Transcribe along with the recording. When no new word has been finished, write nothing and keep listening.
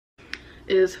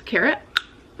is carrot,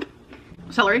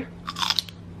 celery,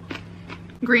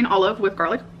 green olive with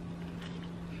garlic,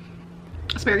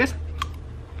 asparagus,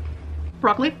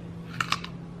 broccoli,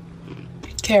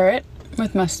 carrot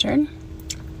with mustard,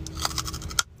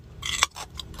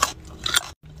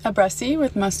 a Bressie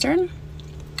with mustard,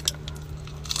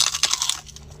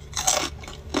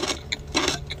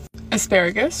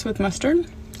 asparagus with mustard.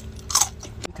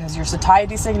 Because your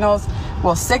satiety signals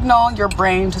will signal your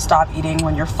brain to stop eating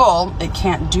when you're full. It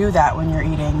can't do that when you're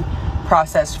eating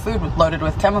processed food loaded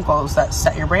with chemicals that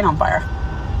set your brain on fire.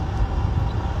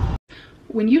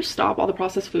 When you stop all the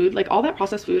processed food, like all that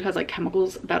processed food has like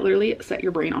chemicals that literally set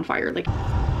your brain on fire. Like,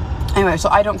 anyway, so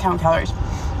I don't count calories.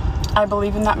 I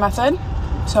believe in that method.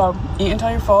 So eat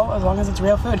until you're full as long as it's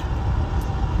real food.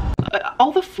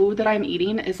 All the food that I'm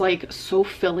eating is like so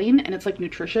filling and it's like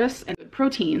nutritious and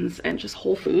proteins and just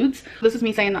whole foods. This is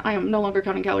me saying that I am no longer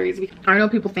counting calories because I know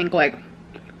people think like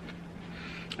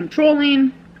I'm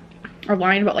trolling or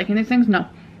lying about liking these things. No,